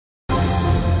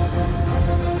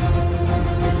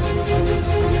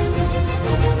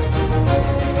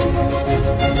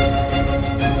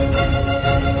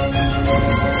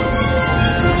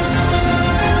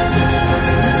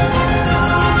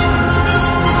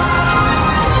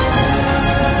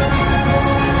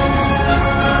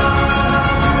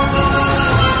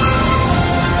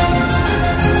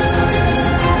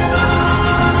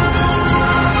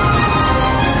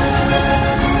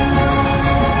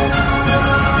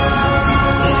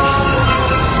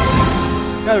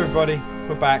Hello everybody,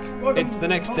 we're back. Welcome, It's the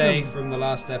next day from the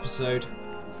last episode,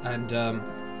 and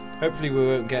hopefully we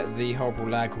won't get the horrible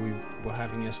lag we were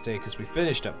having yesterday because we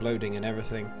finished uploading and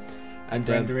everything. And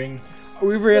rendering.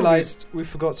 We realised we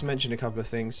forgot to mention a couple of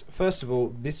things. First of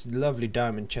all, this lovely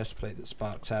diamond chestplate that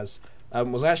Sparks has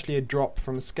was actually a drop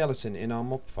from a skeleton in our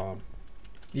mob farm.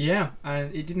 Yeah,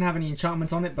 and it didn't have any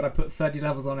enchantment on it, but I put 30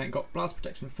 levels on it, got blast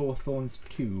protection 4, thorns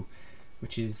 2,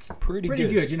 which is pretty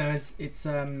good. You know, it's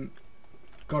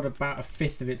got about a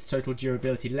fifth of its total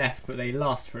durability left, but they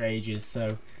last for ages,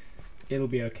 so it'll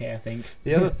be okay, I think.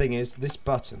 The other thing is this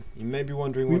button. You may be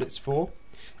wondering what it's for.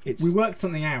 We worked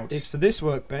something out. It's for this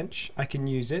workbench. I can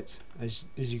use it, as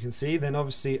you can see. Then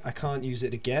obviously I can't use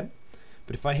it again.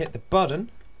 But if I hit the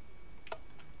button,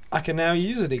 I can now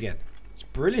use it again. It's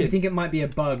brilliant. We think it might be a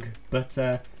bug, but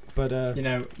you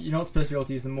know, you're not supposed to be able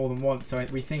to use them more than once. So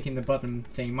we think in the button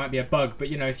thing might be a bug, but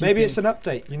you know, if maybe it's an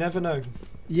update. You never know.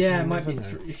 Yeah, it might be.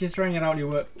 If you're throwing out all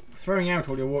your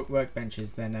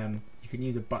workbenches, then you can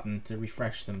use a button to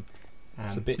refresh them.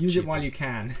 It's a bit use cheaper. it while you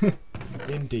can.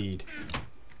 Indeed.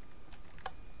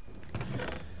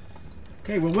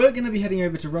 Okay, well we're going to be heading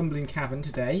over to Rumbling Cavern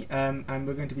today, and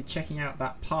we're going to be checking out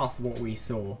that path what we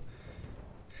saw.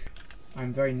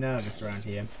 I'm very nervous around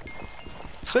here.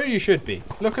 So you should be.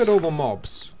 Look at all the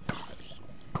mobs.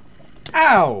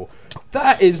 Ow!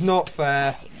 That is not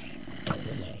fair.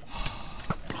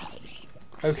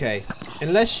 Okay,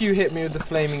 unless you hit me with the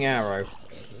flaming arrow.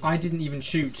 I didn't even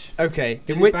shoot. Okay,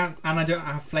 and I don't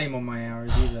have flame on my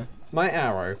arrows either. My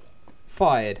arrow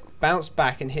fired, bounced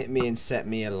back and hit me and set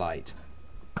me alight.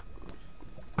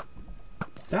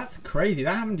 That's crazy.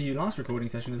 That happened to you last recording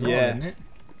session as well, Yeah. didn't it?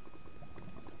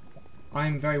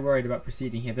 I'm very worried about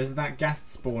proceeding here. There's that ghast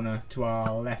spawner to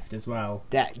our left as well.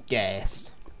 That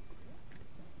ghast.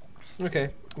 Okay,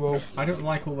 well... I don't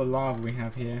like all the lava we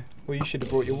have here. Well, you should have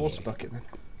brought your water bucket then.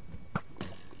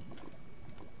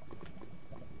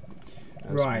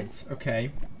 Right,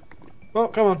 okay. Well,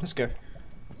 come on, let's go.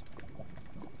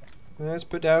 Let's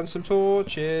put down some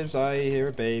torches. I hear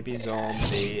a baby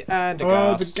zombie and a Oh,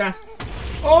 ghast. the ghasts.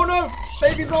 Oh no!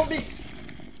 Baby zombie!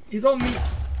 He's on me!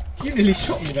 You nearly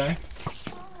shot me there.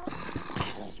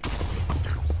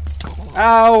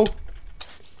 Ow!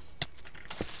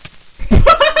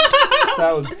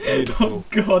 That was beautiful. Oh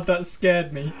god, that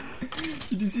scared me.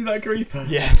 Did you see that creeper?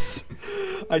 Yes.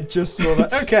 I just saw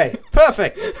that. Okay,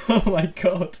 perfect. Oh my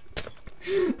god.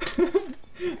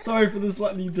 Sorry for the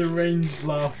slightly deranged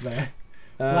laugh there.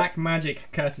 Black magic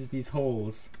curses these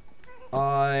halls.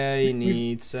 I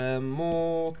need some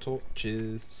more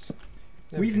torches.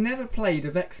 We've never played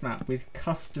a Vex map with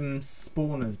custom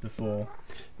spawners before.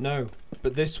 No,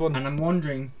 but this one and I'm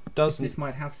wondering if this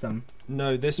might have some.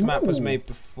 No, this map was made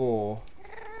before.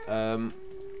 However,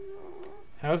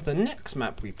 the next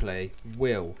map we play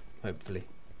will, hopefully.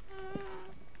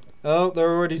 Oh, there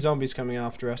are already zombies coming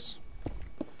after us.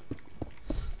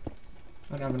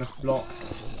 I don't have enough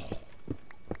blocks.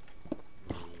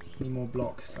 Need more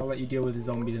blocks. I'll let you deal with the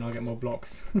zombie, then I'll get more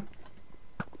blocks.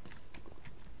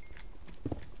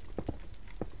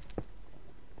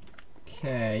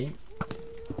 Okay.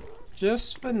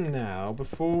 Just for now,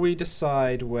 before we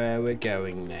decide where we're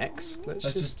going next, let's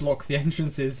just block the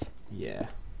entrances. Yeah.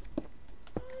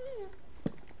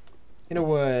 In a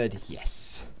word,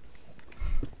 yes.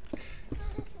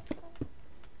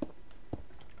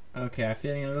 Okay, I'm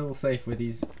feeling a little safe with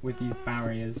these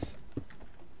barriers.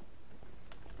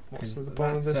 What's the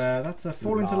bottom of this? That's a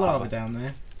fall into lava down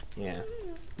there. Yeah.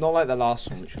 Not like the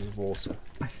last one, which was water.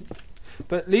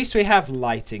 But at least we have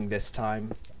lighting this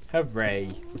time. Hooray.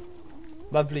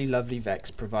 Lovely, lovely Vex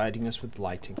providing us with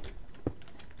lighting.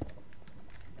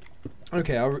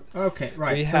 Okay, okay,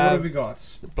 right, so what have we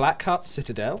got? The Black Hut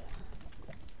Citadel,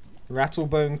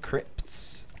 Rattlebone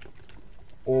Crypts,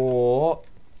 or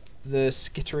the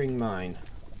Skittering Mine.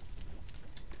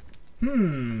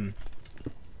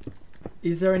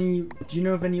 Is there any... Do you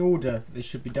know of any order that they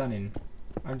should be done in?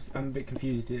 I'm a bit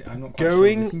confused. I'm not quite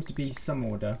sure. There seems to be some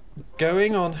order.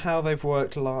 Going on how they've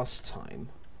worked last time,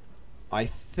 I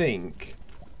think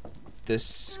the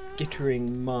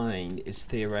Skittering Mine is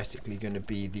theoretically going to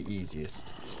be the easiest.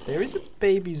 There is a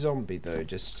baby zombie though,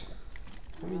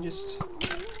 let me just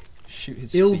shoot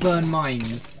his Ilvern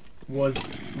Mines was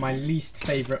my least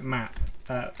favourite map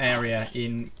area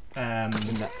in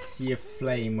Sea of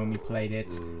Flame when we played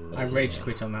it. I rage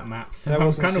quit on that map, so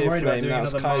I'm kind of worried about doing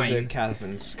another mine.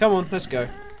 Caverns. Come on, let's go.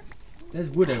 There's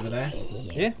wood over there.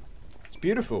 Yeah, it's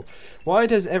beautiful. Why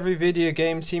does every video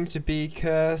game seem to be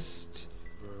cursed,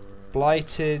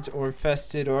 blighted, or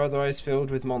infested, or otherwise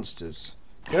filled with monsters?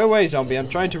 Go away, zombie. I'm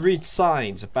trying to read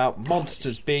signs about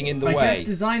monsters being in the way. I guess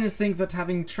designers think that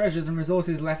having treasures and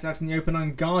resources left out in the open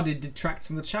unguarded detracts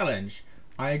from the challenge.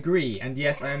 I agree, and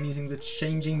yes, I am using the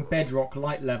changing bedrock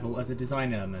light level as a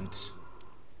design element.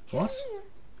 What?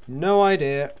 No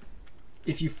idea.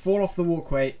 If you fall off the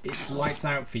walkway, it lights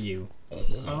out for you.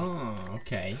 Oh,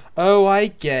 okay. Oh, I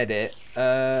get it.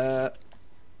 There's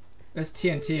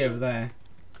TNT over there.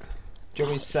 Do you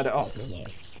want me to set it off?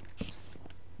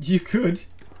 You could.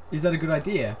 Is that a good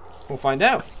idea? We'll find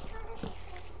out.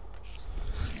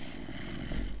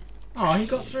 Oh, he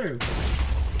got through.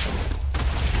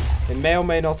 It may or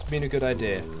may not have been a good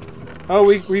idea. Oh,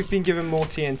 we've been given more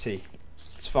TNT.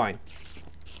 It's fine.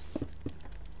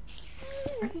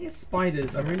 I can get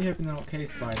spiders. I'm really hoping they're not cave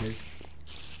spiders.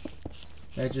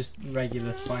 They're just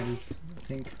regular spiders. I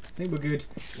think we're good.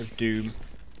 Of doom.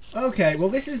 Okay, well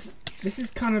this is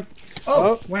kind of.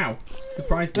 Oh, wow!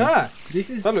 Surprised me. Ah, this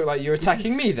is. that looked like you're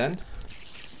attacking me then.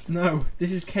 No,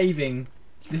 this is caving.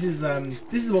 This is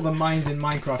what the mines in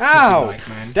Minecraft should Ow! be like,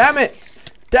 man. Damn it!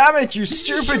 Damn it! You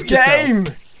stupid game!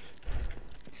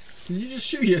 Did you just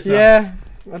shoot yourself? Yeah,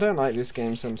 I don't like this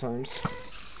game sometimes.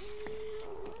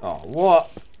 Oh,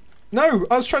 what? No,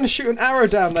 I was trying to shoot an arrow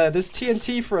down there. There's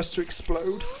TNT for us to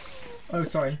explode. Oh,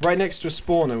 sorry. Right next to a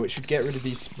spawner, which would get rid of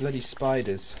these bloody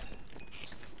spiders.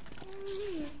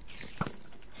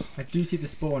 I do see the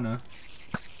spawner.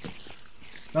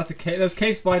 That's a cave. There's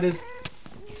cave spiders.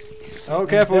 Oh,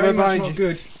 careful! They're Very much behind not you.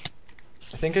 good.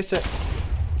 I think I said.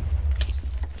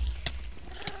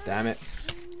 Damn it!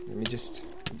 Let me just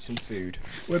eat some food.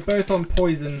 We're both on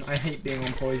poison. I hate being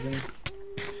on poison.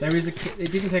 There is a.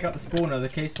 It didn't take out the spawner. The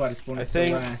cave spider spawner is still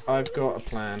there. I think I've got a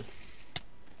plan.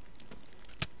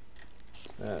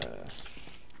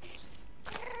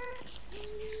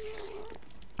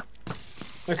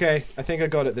 Okay, I think I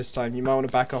got it this time. You might want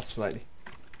to back off slightly.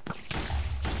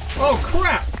 Oh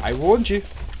crap! I warned you.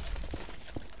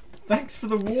 Thanks for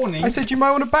the warning. I said you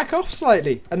might want to back off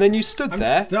slightly, and then you stood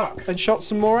there stuck. and shot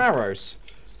some more arrows.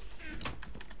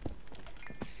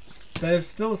 There's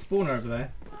still a spawner over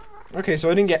there. Okay, so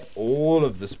I didn't get all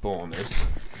of the spawners.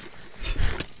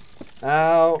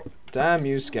 Ow! Damn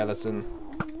you, skeleton.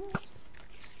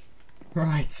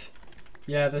 Right.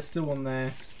 Yeah, there's still one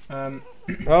there.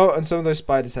 Oh, and some of those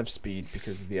spiders have speed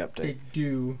because of the update. They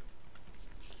do.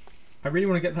 I really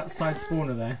want to get that side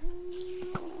spawner there.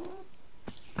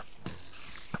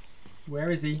 Where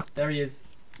is he? There he is.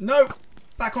 No!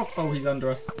 Back off! Oh, he's under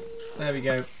us. There we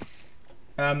go.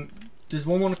 Does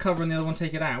one want to cover and the other one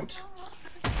take it out?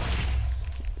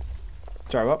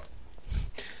 Sorry, what?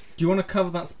 Do you want to cover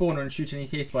that spawner and shoot any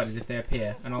cave spiders if they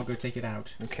appear? And I'll go take it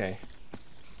out. Okay.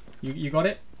 You got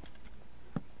it?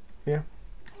 Yeah.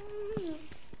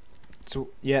 So,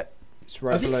 yeah, it's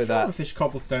right below that. Silverfish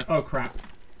cobblestone. Oh crap.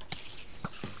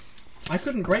 I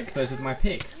couldn't break those with my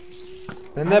pick.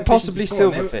 Then they're possibly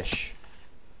silverfish.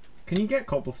 Can you get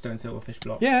cobblestone silverfish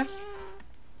blocks? Yeah.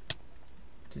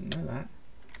 Didn't know that.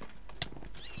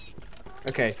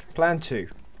 Okay, plan 2.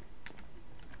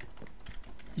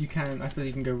 You can, I suppose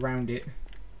you can go round it.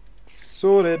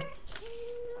 Sorted.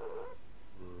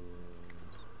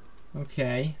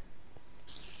 Okay.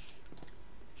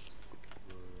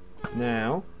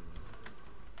 Now.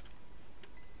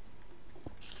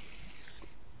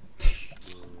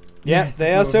 Yeah,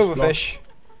 they are silverfish.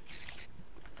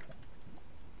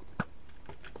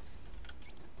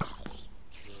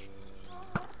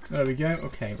 There we go.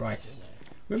 Okay, right.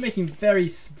 We're making very,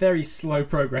 very slow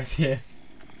progress here.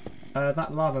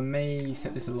 That lava may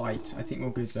set this alight. I think we're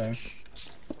good though.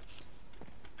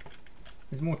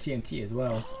 There's more TNT as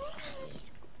well.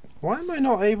 Why am I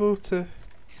not able to...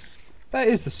 That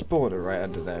is the spawner right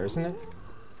under there, isn't it?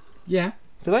 Yeah.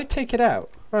 Did I take it out?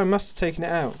 Oh, I must have taken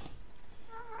it out.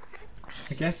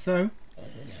 I guess so.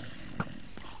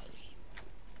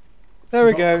 There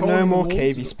we go, no more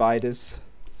cavey spiders.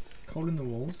 Coal in the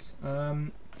walls. I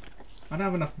don't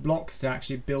have enough blocks to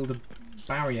actually build a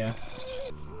barrier.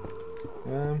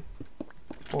 One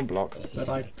block. But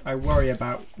I worry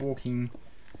about walking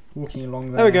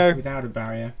along There we go. without a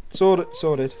barrier.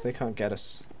 Sorted. They can't get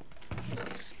us.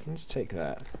 Let's take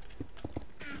that.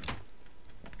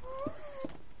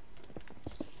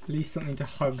 At least something to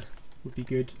hug would be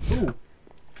good. Ooh!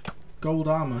 Gold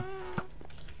armor.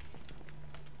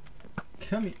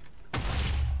 Come here.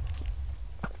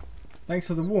 Thanks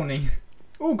for the warning.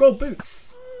 Ooh, gold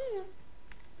boots!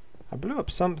 I blew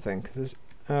up something. Cause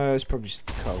it's probably just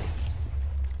the coal.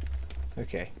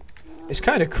 Okay. It's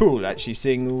kind of cool actually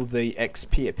seeing all the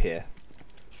XP appear.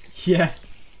 Yeah.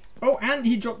 Oh, and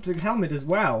he dropped a helmet as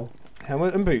well.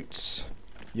 Helmet and boots.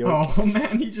 Oh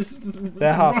man, he just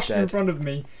They're half rushed dead. in front of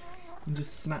me. And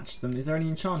just snatch them. Is there any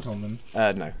enchant on them?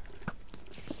 No.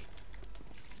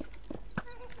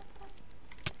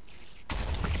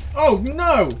 Oh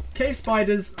no! Cave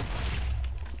spiders!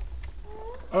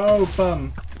 Oh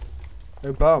bum.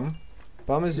 Oh bum.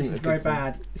 Bum isn't. This is very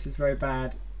bad. This is very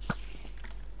bad.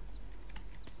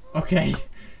 Okay.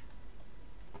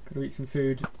 Gotta eat some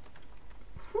food.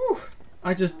 Whew.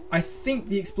 I think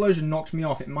the explosion knocked me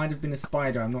off. It might have been a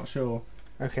spider, I'm not sure.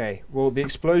 Okay, well the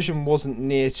explosion wasn't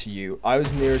near to you. I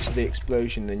was nearer to the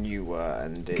explosion than you were,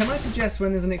 and Can I suggest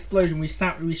when there's an explosion we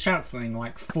shout something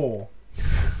like 4?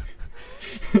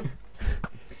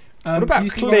 What about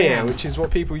clear, which is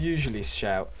what people usually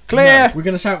shout? Clear! No, we're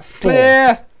gonna shout 4.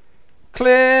 Clear!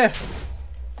 Clear!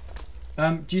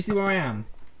 Do you see where I am?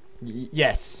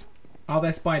 Yes. Are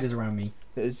there spiders around me?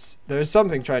 There is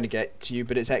something trying to get to you,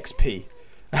 but it's XP.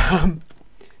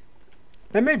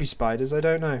 There may be spiders, I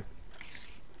don't know.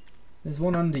 There's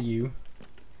one under you.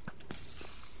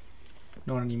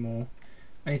 Not anymore.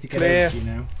 I need to get Clear. over to you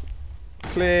now.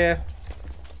 Clear.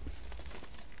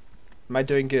 Am I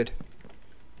doing good?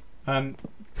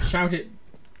 Shout it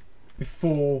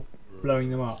before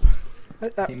blowing them up. I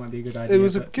think it might be a good idea. It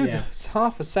was a good. Yeah. It's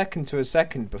half a second to a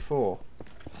second before.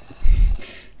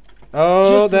 Oh,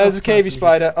 Just there's a cavey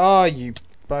spider. Oh, you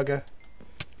bugger.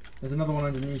 There's another one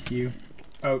underneath you.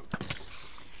 Oh.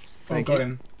 Thank got you.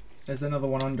 him. There's another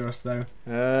one under us though.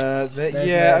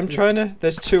 Yeah, I'm trying to.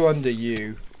 There's 2 under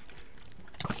you.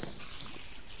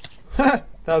 That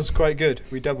was quite good.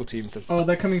 We double teamed them. Oh,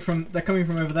 they're coming from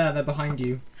over there. They're behind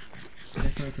you. They're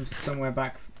coming from somewhere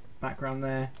background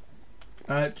there.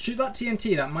 Shoot that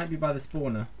TNT. That might be by the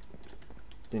spawner.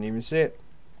 Didn't even see it.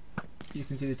 You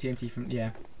can see the TNT from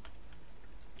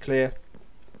Clear.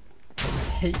 I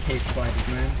hate cave spiders,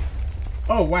 man.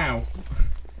 Oh wow.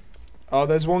 Oh,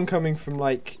 there's one coming from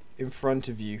like in front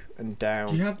of you and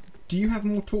down. Do you have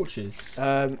more torches?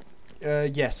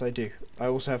 Yes, I do. I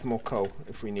also have more coal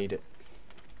if we need it.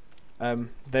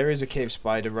 There is a cave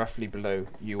spider roughly below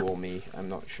you or me. I'm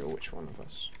not sure which one of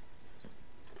us.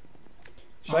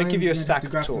 Shall I give you a stack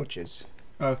of torches?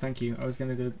 Oh, thank you. I was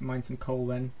going to go mine some coal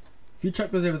then. If you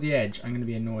chuck those over the edge, I'm going to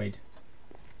be annoyed.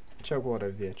 Chuck what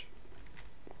over the edge?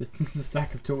 The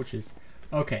stack of torches.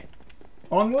 Okay.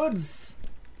 Onwards!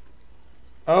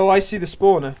 Oh, I see the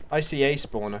spawner. I see a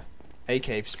spawner. A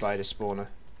cave spider spawner.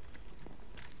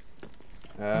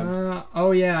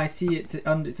 Oh yeah, I see it.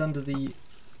 It's under the...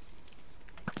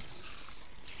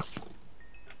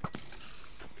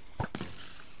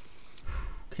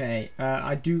 Okay,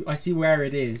 I see where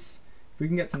it is. If we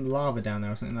can get some lava down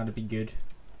there or something, that'd be good.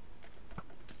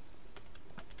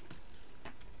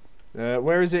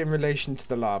 Where is it in relation to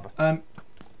the lava?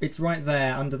 It's right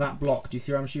there under that block. Do you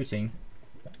see where I'm shooting?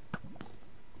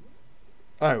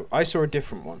 Oh, I saw a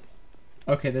different one.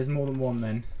 Okay, there's more than one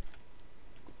then.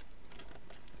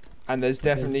 And there's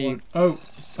definitely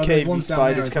cavey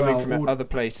spiders coming from other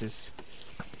places.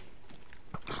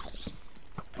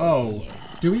 Oh,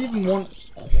 do we even want...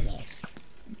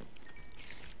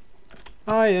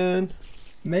 Iron.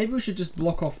 Maybe we should just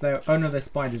block off their... Oh no, they're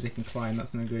spiders, they can climb,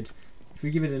 that's no good. If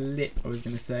we give it a lip, I was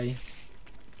going to say.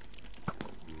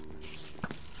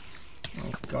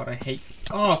 Oh god, I hate...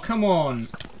 Oh, come on!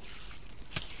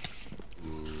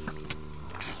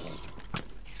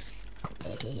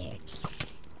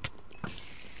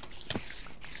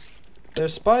 There are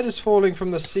spiders falling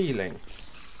from the ceiling.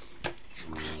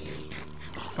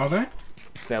 Are there?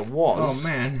 There was. Oh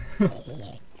man.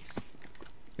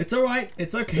 It's alright,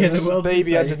 it's okay. There's a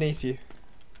baby underneath you.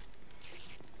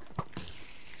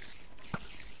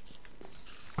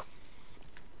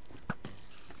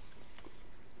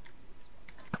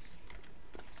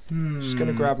 Just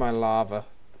gonna grab my lava.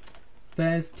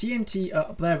 There's TNT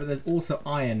up there, but there's also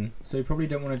iron, so we probably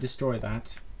don't want to destroy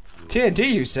that.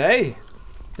 TNT, you say?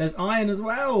 There's iron as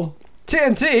well!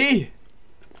 TNT!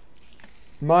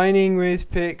 Mining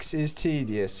with picks is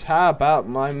tedious. How about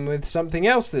mine with something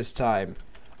else this time?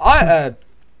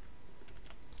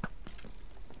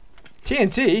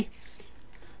 TNT?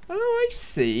 Oh, I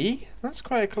see. That's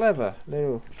quite a clever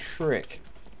little trick.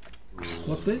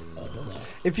 What's this?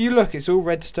 If you look, it's all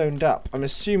redstoned up. I'm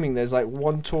assuming there's like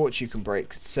one torch you can break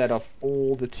to set off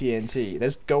all the TNT.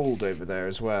 There's gold over there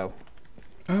as well.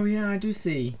 Oh yeah, I do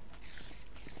see.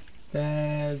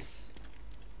 There's...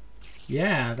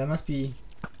 Yeah, there must be...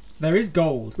 There is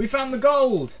gold. We found the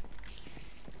gold!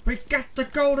 We got the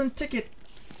golden ticket!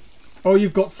 Oh,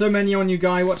 you've got so many on you,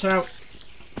 guy. Watch out.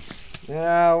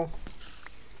 Now.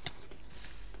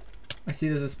 I see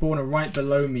there's a spawner right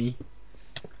below me.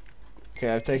 Okay,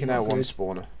 I've taken out one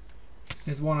spawner.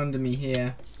 There's one under me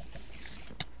here.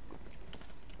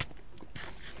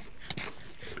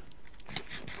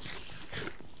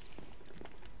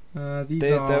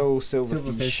 They're all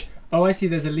silverfish. Oh, I see.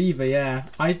 There's a lever. Yeah.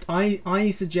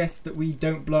 I suggest that we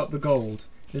don't blow up the gold.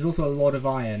 There's also a lot of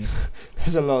iron.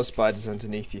 There's a lot of spiders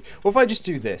underneath you. What if I just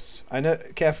do this? I know.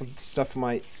 Careful, stuff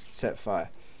might set fire.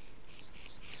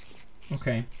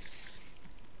 Okay.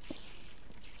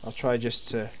 I'll try just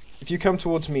to... If you come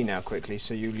towards me now quickly,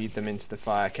 so you lead them into the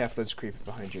fire. Careful, there's a creeper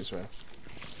behind you as well.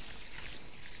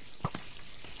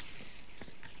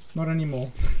 Not anymore.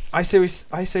 I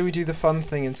say we do the fun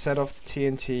thing and set off the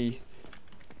TNT.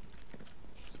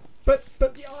 But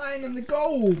the iron and the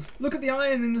gold! Look at the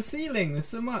iron in the ceiling, there's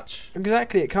so much.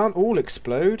 Exactly, it can't all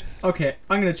explode. Okay,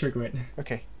 I'm gonna trigger it.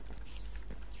 Okay.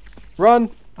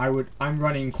 Run! I'm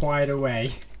running quite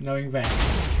away, knowing Vex.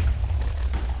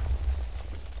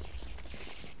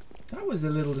 That was a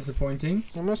little disappointing.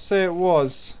 I must say it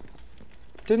was.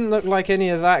 Didn't look like any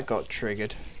of that got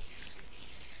triggered.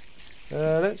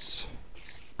 Let's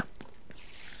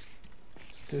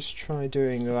just try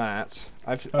doing that.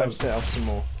 I've set off some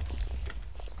more.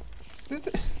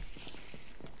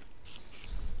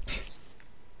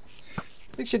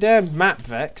 Fix your damn map,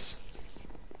 Vex.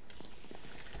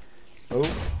 Oh,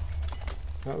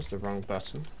 that was the wrong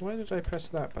button. Why did I press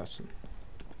that button?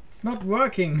 It's not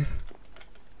working.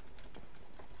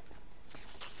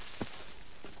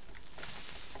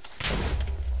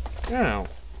 Ow.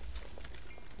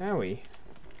 Owie.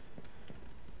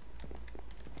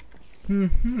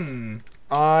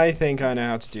 I think I know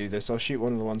how to do this. I'll shoot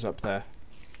one of the ones up there.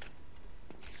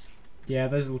 Yeah,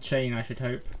 those will chain, I should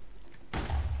hope.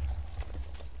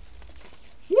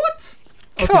 What?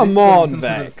 Come on,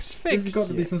 Vex. This has got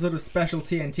to be some sort of special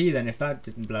TNT then, if that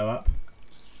didn't blow up.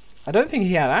 I don't think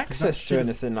he had access to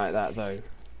anything like that, though,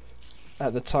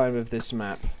 at the time of this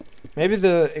map. Maybe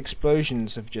the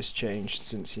explosions have just changed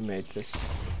since he made this.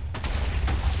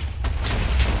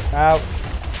 Ow.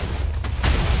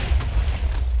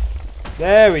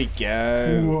 There we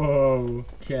go. Whoa,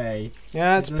 okay.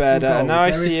 Yeah, that's better. Now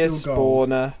I see a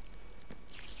spawner.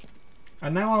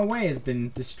 And now our way has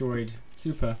been destroyed.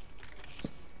 Super.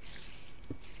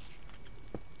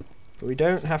 But we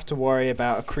don't have to worry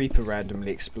about a creeper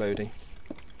randomly exploding.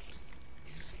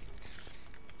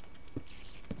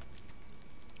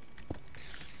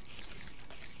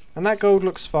 And that gold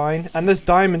looks fine. And there's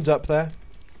diamonds up there.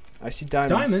 I see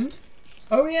diamonds. Diamond?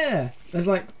 Oh yeah. There's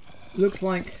like, looks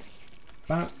like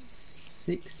about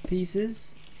 6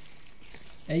 pieces.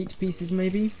 8 pieces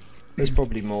maybe. There's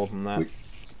probably more than that.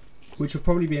 Which will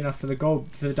probably be enough for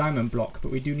the diamond block,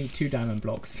 but we do need 2 diamond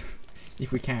blocks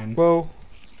if we can. Well,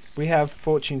 we have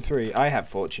Fortune 3. I have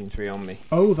Fortune 3 on me.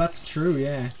 Oh, that's true,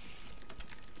 yeah.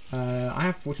 I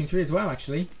have Fortune 3 as well,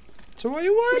 actually. So what are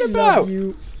you worried about?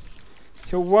 You.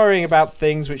 You're worrying about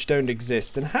things which don't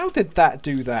exist. And how did that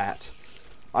do that?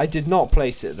 I did not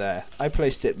place it there. I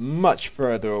placed it much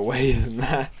further away than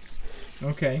that.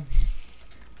 Okay.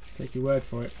 Take your word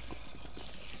for it.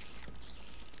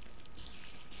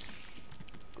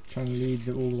 Trying to lead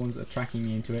all the ones that are tracking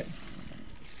me into it.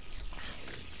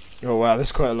 Oh wow,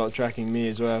 there's quite a lot tracking me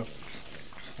as well.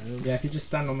 Yeah, if you just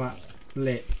stand on that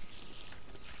lip.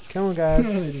 Come on,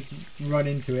 guys. They just run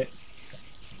into it.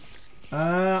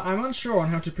 I'm unsure on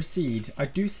how to proceed. I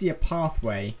do see a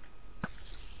pathway.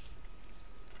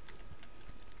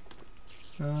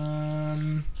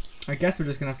 I guess we're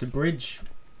just gonna have to bridge.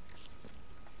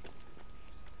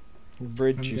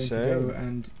 Bridge, you say? I'm going to go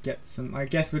and get some. I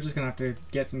guess we're just gonna have to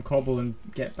get some cobble and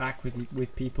get back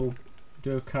with people.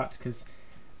 Do a cut because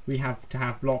we have to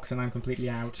have blocks, and I'm completely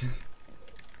out.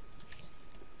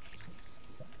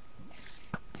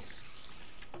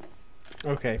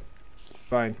 Okay,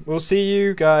 fine. We'll see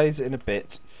you guys in a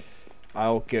bit.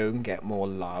 I'll go and get more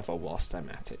lava whilst I'm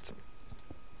at it.